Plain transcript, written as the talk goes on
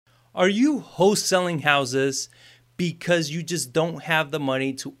Are you wholesaling houses because you just don't have the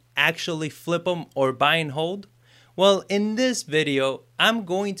money to actually flip them or buy and hold? Well, in this video, I'm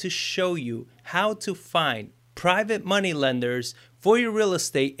going to show you how to find private money lenders for your real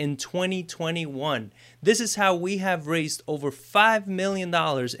estate in 2021. This is how we have raised over $5 million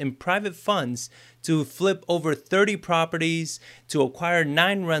in private funds to flip over 30 properties, to acquire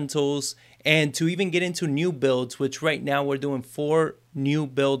 9 rentals, and to even get into new builds, which right now we're doing 4 new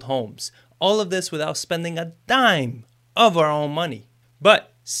build homes. All of this without spending a dime of our own money.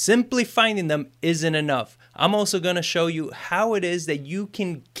 But simply finding them isn't enough. I'm also going to show you how it is that you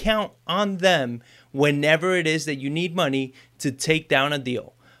can count on them whenever it is that you need money to take down a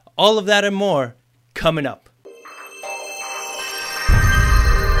deal. All of that and more coming up.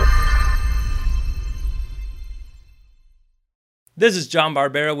 This is John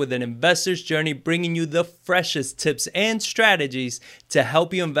Barbera with an Investor's Journey, bringing you the freshest tips and strategies to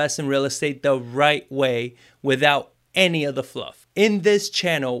help you invest in real estate the right way without any of the fluff. In this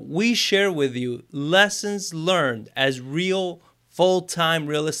channel, we share with you lessons learned as real full-time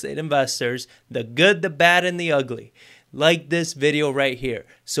real estate investors, the good, the bad, and the ugly, like this video right here.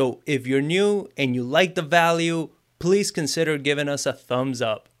 So if you're new and you like the value, please consider giving us a thumbs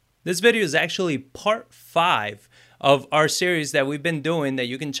up. This video is actually part 5 of our series that we've been doing that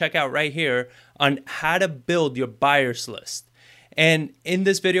you can check out right here on how to build your buyers list. And in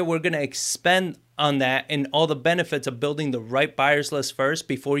this video, we're going to expand on that and all the benefits of building the right buyers list first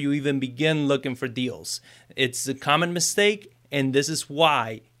before you even begin looking for deals. It's a common mistake, and this is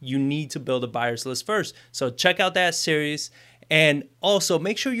why you need to build a buyers list first. So check out that series, and also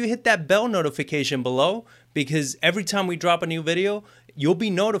make sure you hit that bell notification below, because every time we drop a new video, you'll be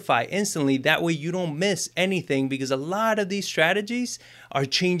notified instantly. That way you don't miss anything, because a lot of these strategies are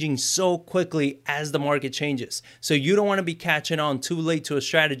changing so quickly as the market changes. So you don't want to be catching on too late to a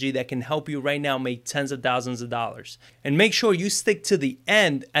strategy that can help you right now make tens of thousands of dollars. And make sure you stick to the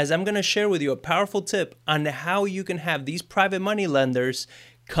end, as I'm going to share with you a powerful tip on how you can have these private money lenders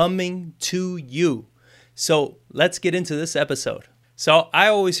coming to you. So let's get into this episode. So I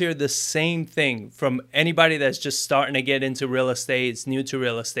always hear the same thing from anybody that's just starting to get into real estate, it's new to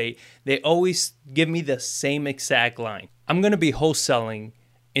real estate. They always give me the same exact line. I'm going to be wholesaling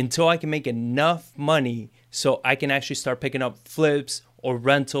until I can make enough money so I can actually start picking up flips or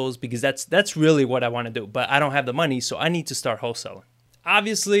rentals, because that's really what I want to do. But I don't have the money, so I need to start wholesaling.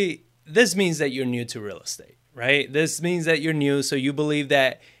 Obviously, this means that you're new to real estate, right? This means that you're new, so you believe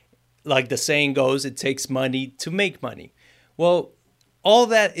that, like the saying goes, it takes money to make money. Well, all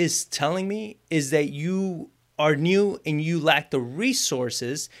that is telling me is that you are new and you lack the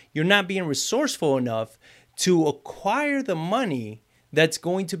resources. You're not being resourceful enough to acquire the money that's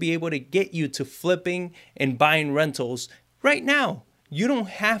going to be able to get you to flipping and buying rentals right now. You don't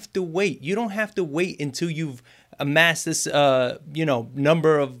have to wait. You don't have to wait until you've amassed this,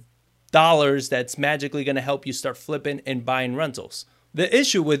 number of dollars that's magically going to help you start flipping and buying rentals. The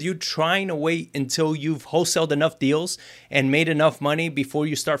issue with you trying to wait until you've wholesaled enough deals and made enough money before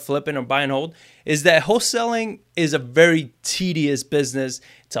you start flipping or buy and hold is that wholesaling is a very tedious business.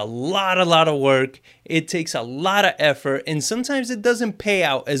 It's a lot of work. It takes a lot of effort, and sometimes it doesn't pay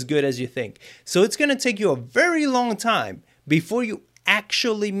out as good as you think. So it's going to take you a very long time before you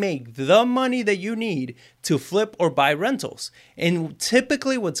actually make the money that you need to flip or buy rentals. And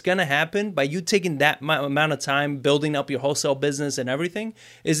typically what's going to happen by you taking that amount of time building up your wholesale business and everything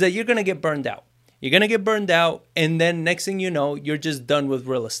is that you're going to get burned out. You're going to get burned out, and then next thing you know, you're just done with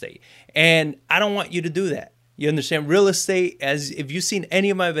real estate. And I don't want you to do that. You understand? Real estate, as if you've seen any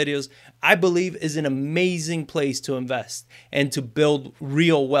of my videos, I believe is an amazing place to invest and to build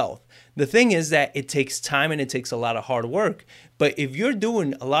real wealth. The thing is that it takes time and it takes a lot of hard work. But if you're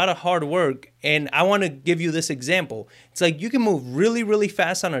doing a lot of hard work, and I want to give you this example, it's like you can move really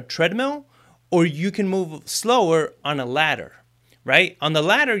fast on a treadmill, or you can move slower on a ladder, right? On the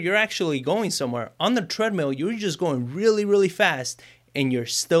ladder, you're actually going somewhere. On the treadmill, you're just going really fast, and you're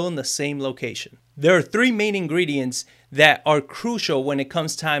still in the same location. There are 3 main ingredients that are crucial when it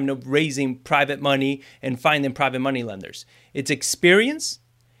comes time to raising private money and finding private money lenders. It's experience,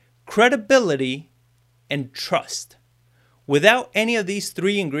 credibility, and trust. Without any of these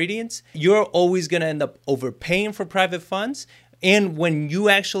 3 ingredients, you're always going to end up overpaying for private funds. And when you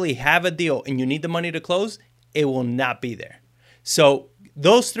actually have a deal and you need the money to close, it will not be there. So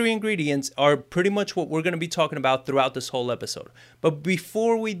those 3 ingredients are pretty much what we're going to be talking about throughout this whole episode. But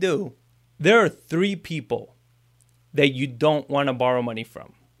before we do, there are 3 people that you don't want to borrow money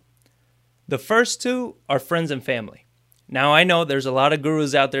from. The first 2 are friends and family. Now, I know there's a lot of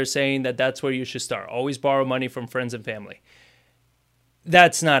gurus out there saying that that's where you should start. Always borrow money from friends and family.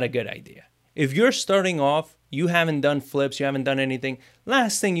 that's not a good idea. If you're starting off, you haven't done flips, you haven't done anything,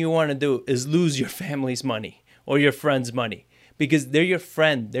 last thing you want to do is lose your family's money or your friend's money, because they're your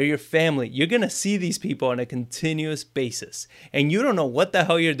friend, they're your family. You're going to see these people on a continuous basis, and you don't know what the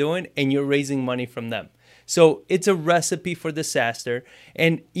hell you're doing, and you're raising money from them. So it's a recipe for disaster.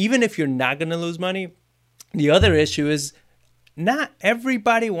 And even if you're not going to lose money, the other issue is not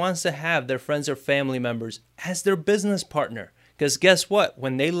everybody wants to have their friends or family members as their business partner. Because guess what?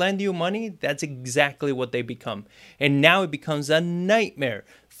 When they lend you money, that's exactly what they become. And now it becomes a nightmare.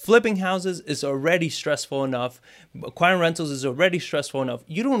 Flipping houses is already stressful enough. Acquiring rentals is already stressful enough.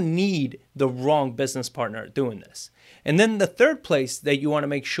 You don't need the wrong business partner doing this. And then the third place that you want to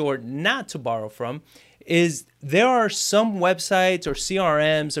make sure not to borrow from is there are some websites or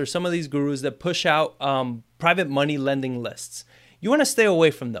CRMs or some of these gurus that push out private money lending lists. You want to stay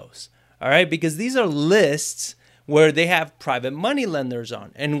away from those, all right? Because these are lists where they have private money lenders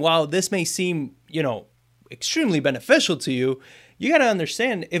on. And while this may seem, extremely beneficial to you, you got to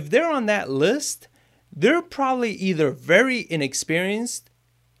understand, if they're on that list, they're probably either very inexperienced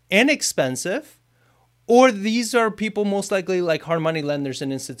and expensive, or these are people most likely like hard money lenders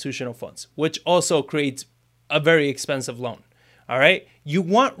and institutional funds, which also creates a very expensive loan. All right. You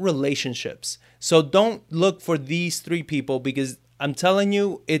want relationships. So don't look for these three people, because I'm telling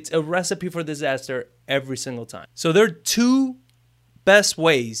you, it's a recipe for disaster every single time. So there are two best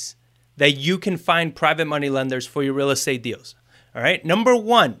ways that you can find private money lenders for your real estate deals. All right. Number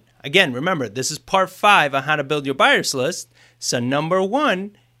one, again, remember, this is part 5 on how to build your buyers list. So number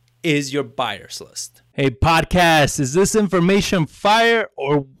 1 is your buyers list. Hey, podcast, is this information fire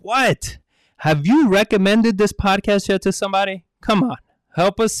or what? Have you recommended this podcast yet to somebody? Come on,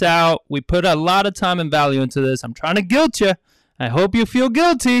 help us out. We put a lot of time and value into this. I'm trying to guilt you. I hope you feel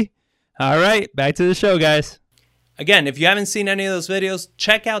guilty. All right, back to the show, guys. Again, if you haven't seen any of those videos,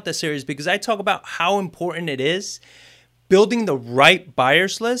 check out the series, because I talk about how important it is. Building the right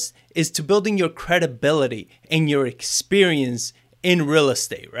buyers list is to building your credibility and your experience in real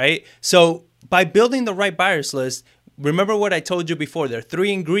estate, right? So by building the right buyers list, remember what I told you before, there are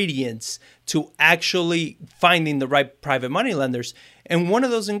 3 ingredients to actually finding the right private money lenders. And one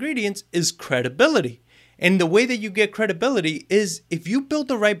of those ingredients is credibility. And the way that you get credibility is if you build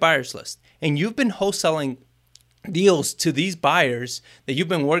the right buyers list and you've been wholesaling deals to these buyers that you've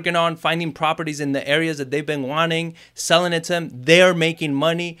been working on, finding properties in the areas that they've been wanting, selling it to them, they're making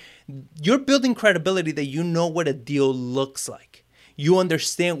money. You're building credibility that you know what a deal looks like. You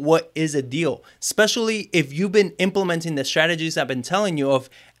understand what is a deal, especially if you've been implementing the strategies I've been telling you of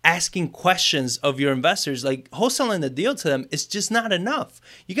asking questions of your investors. Like wholesaling the deal to them is just not enough.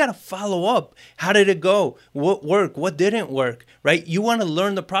 You got to follow up. How did it go? What worked? What didn't work, right? You want to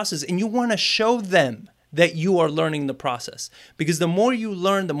learn the process, and you want to show them that you are learning the process. Because the more you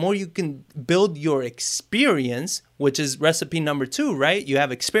learn, the more you can build your experience, which is recipe number 2, right? You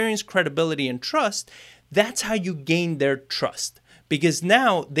have experience, credibility, and trust. That's how you gain their trust. Because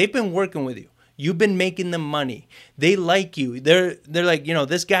now they've been working with you. You've been making them money. They like you. They're like,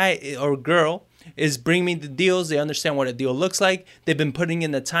 this guy or girl is bringing me the deals. They understand what a deal looks like. They've been putting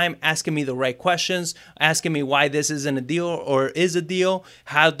in the time, asking me the right questions, asking me why this isn't a deal or is a deal.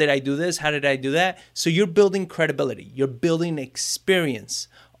 How did I do this? How did I do that? So you're building credibility. You're building experience.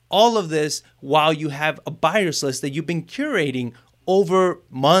 All of this while you have a buyers list that you've been curating over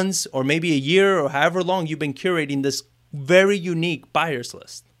months or maybe a year or however long you've been curating this very unique buyers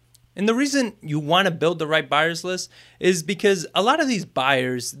list. And the reason you want to build the right buyers list is because a lot of these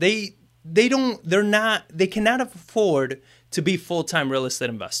buyers, they cannot afford to be full-time real estate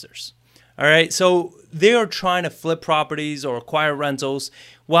investors. All right. So they are trying to flip properties or acquire rentals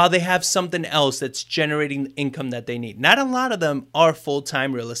while they have something else that's generating the income that they need. Not a lot of them are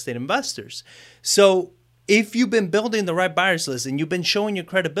full-time real estate investors. So if you've been building the right buyers list and you've been showing your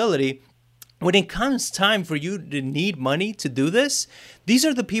credibility, when it comes time for you to need money to do this, these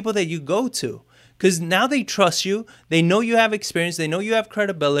are the people that you go to. Because now they trust you, they know you have experience, they know you have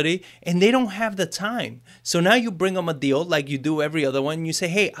credibility, and they don't have the time. So now you bring them a deal like you do every other one. And you say,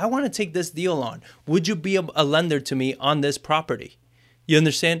 hey, I want to take this deal on. Would you be a lender to me on this property? You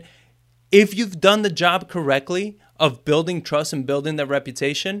understand? If you've done the job correctly of building trust and building their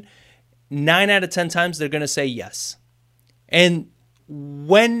reputation, 9 out of 10 times they're going to say yes. And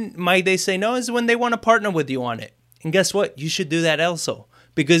when might they say no is when they want to partner with you on it. And guess what? You should do that also.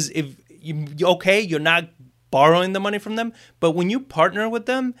 Because if you're not borrowing the money from them, but when you partner with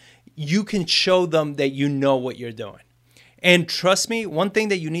them, you can show them that you know what you're doing. And trust me, one thing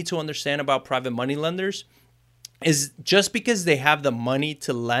that you need to understand about private money lenders is just because they have the money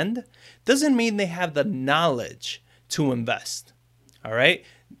to lend doesn't mean they have the knowledge to invest. All right.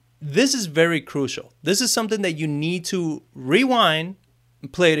 This is very crucial. This is something that you need to rewind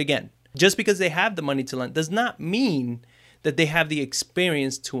and play it again. Just because they have the money to lend does not mean that they have the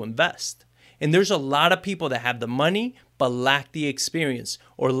experience to invest. And there's a lot of people that have the money but lack the experience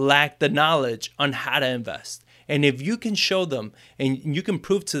or lack the knowledge on how to invest. And if you can show them and you can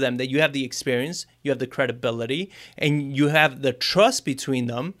prove to them that you have the experience, you have the credibility, and you have the trust between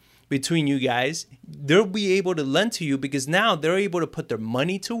you guys, they'll be able to lend to you because now they're able to put their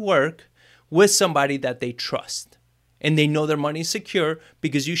money to work with somebody that they trust. And they know their money is secure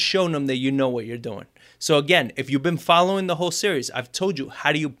because you've shown them that you know what you're doing. So again, if you've been following the whole series, I've told you,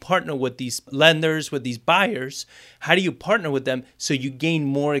 how do you partner with these lenders, with these buyers? How do you partner with them so you gain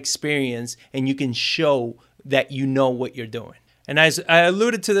more experience and you can show that you know what you're doing? And as I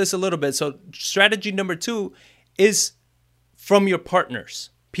alluded to this a little bit, so strategy number 2 is from your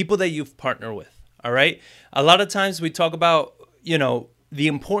partners, people that you've partnered with, all right? A lot of times we talk about, the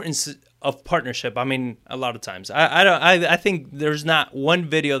importance of partnership. I mean, a lot of times. I think there's not one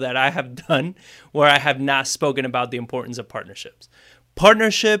video that I have done where I have not spoken about the importance of partnerships.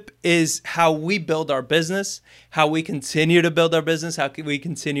 Partnership is how we build our business, how we continue to build our business, how we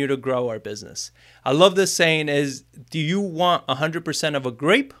continue to grow our business. I love this saying is, do you want 100% of a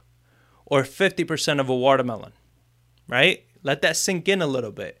grape or 50% of a watermelon? Right? Let that sink in a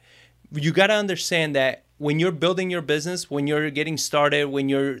little bit. You got to understand that when you're building your business, when you're getting started, when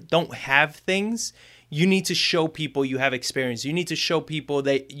you don't have things, you need to show people you have experience. You need to show people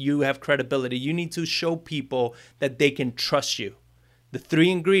that you have credibility. You need to show people that they can trust you. The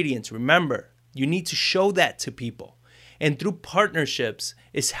 3 ingredients, remember, you need to show that to people. And through partnerships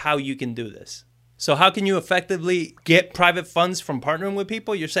is how you can do this. So how can you effectively get private funds from partnering with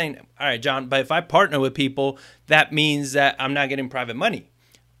people? You're saying, all right, John, but if I partner with people, that means that I'm not getting private money.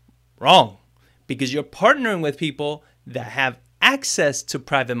 Wrong. Because you're partnering with people that have access to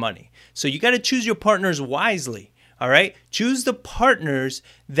private money. So you got to choose your partners wisely, all right? Choose the partners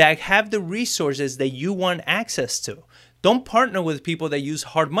that have the resources that you want access to. Don't partner with people that use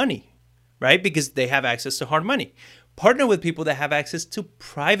hard money, right? Because they have access to hard money. Partner with people that have access to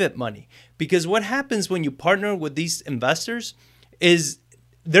private money. Because what happens when you partner with these investors is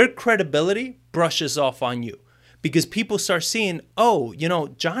their credibility brushes off on you. Because people start seeing, oh,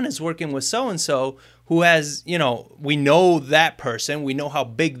 John is working with so-and-so who has, we know that person. We know how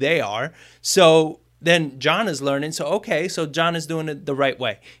big they are. So then John is learning. So, okay, so John is doing it the right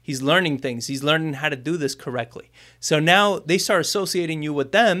way. He's learning things. He's learning how to do this correctly. So now they start associating you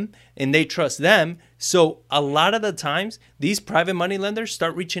with them and they trust them. So a lot of the times, these private money lenders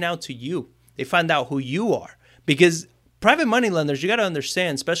start reaching out to you. They find out who you are. Because private money lenders, you got to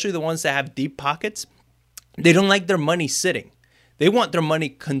understand, especially the ones that have deep pockets, they don't like their money sitting. They want their money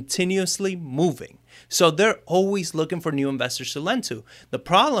continuously moving. So they're always looking for new investors to lend to. The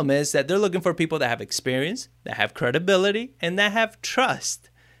problem is that they're looking for people that have experience, that have credibility, and that have trust.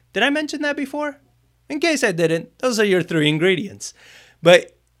 Did I mention that before? In case I didn't, those are your 3 ingredients.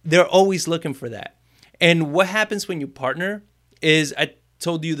 But they're always looking for that. And what happens when you partner is, I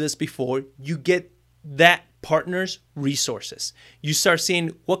told you this before, you get that partners' resources. You start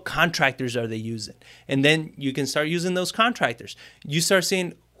seeing what contractors are they using. And then you can start using those contractors. You start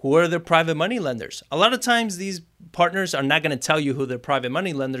seeing who are their private money lenders. A lot of times these partners are not going to tell you who their private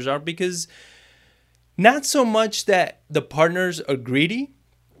money lenders are because not so much that the partners are greedy,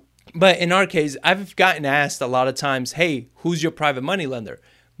 but in our case, I've gotten asked a lot of times, hey, who's your private money lender?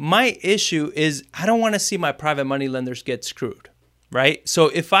 My issue is I don't want to see my private money lenders get screwed. Right? So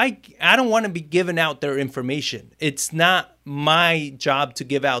if I don't want to be giving out their information. It's not my job to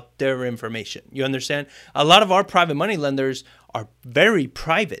give out their information. You understand? A lot of our private money lenders are very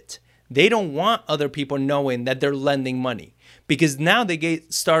private. They don't want other people knowing that they're lending money because now they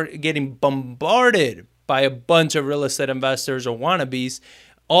start getting bombarded by a bunch of real estate investors or wannabes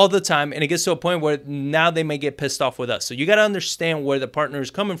all the time. And it gets to a point where now they may get pissed off with us. So you got to understand where the partner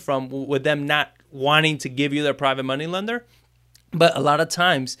is coming from with them not wanting to give you their private money lender. But a lot of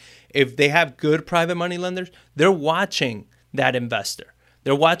times, if they have good private money lenders, they're watching that investor.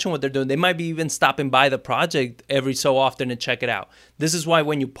 They're watching what they're doing. They might be even stopping by the project every so often to check it out. This is why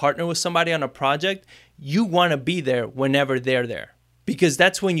when you partner with somebody on a project, you want to be there whenever they're there. Because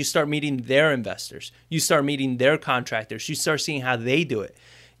that's when you start meeting their investors. You start meeting their contractors. You start seeing how they do it.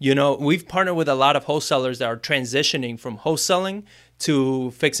 We've partnered with a lot of wholesalers that are transitioning from wholesaling to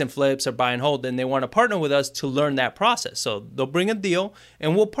fix and flips or buy and hold, and they want to partner with us to learn that process. So they'll bring a deal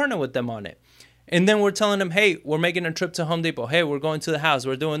and we'll partner with them on it. And then we're telling them, hey, we're making a trip to Home Depot. Hey, we're going to the house.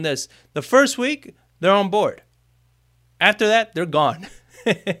 We're doing this. The first week, they're on board. After that, they're gone.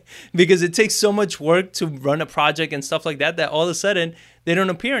 because it takes so much work to run a project and stuff like that, that all of a sudden they don't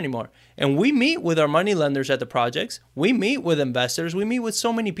appear anymore. And we meet with our money lenders at the projects. We meet with investors. We meet with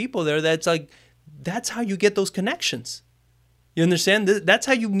so many people there that's like, that's how you get those connections. You understand? That's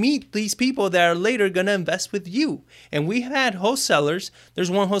how you meet these people that are later going to invest with you. And we had wholesalers.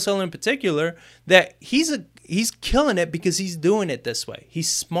 There's one wholesaler in particular that he's killing it because he's doing it this way. He's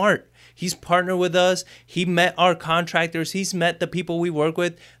smart. He's partnered with us. He met our contractors. He's met the people we work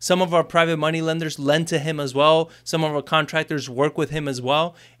with. Some of our private money lenders lend to him as well. Some of our contractors work with him as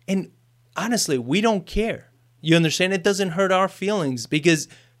well. And honestly, we don't care. You understand? It doesn't hurt our feelings because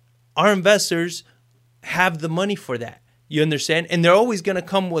our investors have the money for that. You understand? And they're always going to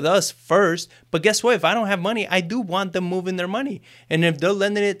come with us first. But guess what? If I don't have money, I do want them moving their money. And if they're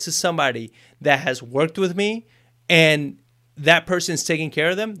lending it to somebody that has worked with me and that person's taking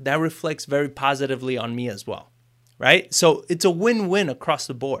care of them, that reflects very positively on me as well, right? So it's a win-win across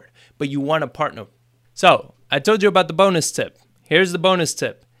the board, but you want to partner. So I told you about the bonus tip. Here's the bonus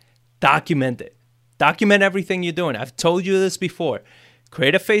tip. Document it. Document everything you're doing. I've told you this before.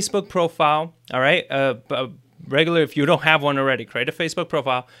 Create a Facebook profile, all right? Regular, if you don't have one already, create a Facebook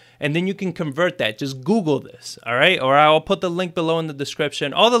profile, and then you can convert that. Just Google this, all right? Or I'll put the link below in the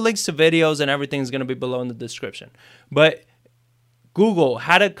description. All the links to videos and everything is going to be below in the description. But Google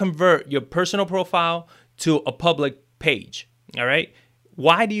how to convert your personal profile to a public page, all right?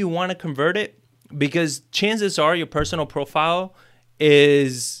 Why do you want to convert it? Because chances are your personal profile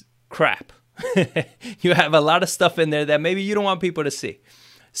is crap. You have a lot of stuff in there that maybe you don't want people to see.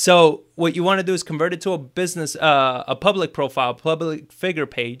 So what you want to do is convert it to a business, a public profile, public figure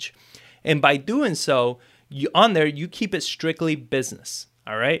page. And by doing so, on there, you keep it strictly business.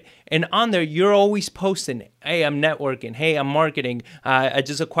 All right. And on there, you're always posting, hey, I'm networking. Hey, I'm marketing. I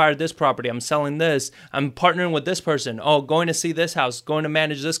just acquired this property. I'm selling this. I'm partnering with this person. Oh, going to see this house, going to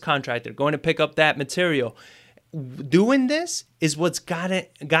manage this contractor, going to pick up that material. Doing this is what's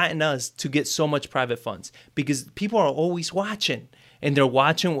gotten us to get so much private funds because people are always watching. And they're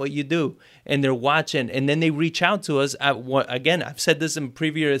watching what you do, and they're watching, and then they reach out to us. Again, I've said this in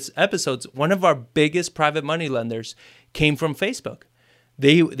previous episodes. One of our biggest private money lenders came from Facebook.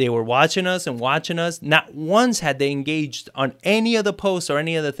 They were watching us and watching us. Not once had they engaged on any of the posts or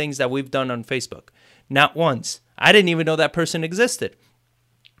any of the things that we've done on Facebook. Not once. I didn't even know that person existed.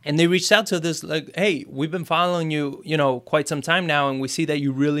 And they reached out to us like, hey, we've been following you, quite some time now, and we see that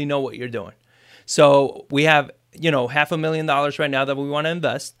you really know what you're doing. So we have $500,000 right now that we want to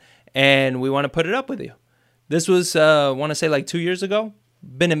invest, and we want to put it up with you. This was, I want to say like 2 years ago.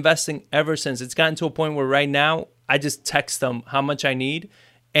 Been investing ever since. It's gotten to a point where right now I just text them how much I need,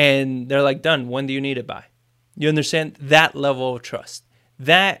 and they're like, done. When do you need it by? You understand? That level of trust.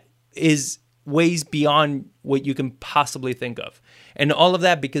 That is ways beyond what you can possibly think of. And all of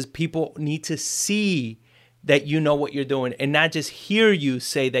that because people need to see that you know what you're doing and not just hear you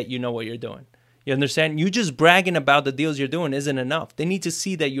say that you know what you're doing. You understand? You just bragging about the deals you're doing isn't enough. They need to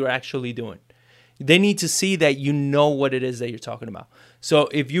see that you're actually doing. They need to see that you know what it is that you're talking about. So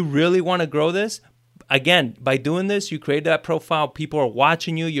if you really want to grow this, again, by doing this, you create that profile. People are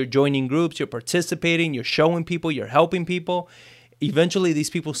watching you. You're joining groups. You're participating. You're showing people. You're helping people. Eventually, these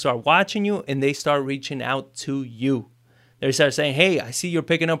people start watching you, and they start reaching out to you. They start saying, hey, I see you're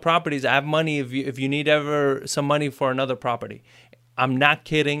picking up properties. I have money if you need ever some money for another property. I'm not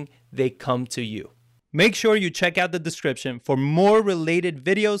kidding. They come to you. Make sure you check out the description for more related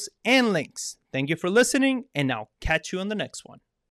videos and links. Thank you for listening, and I'll catch you on the next one.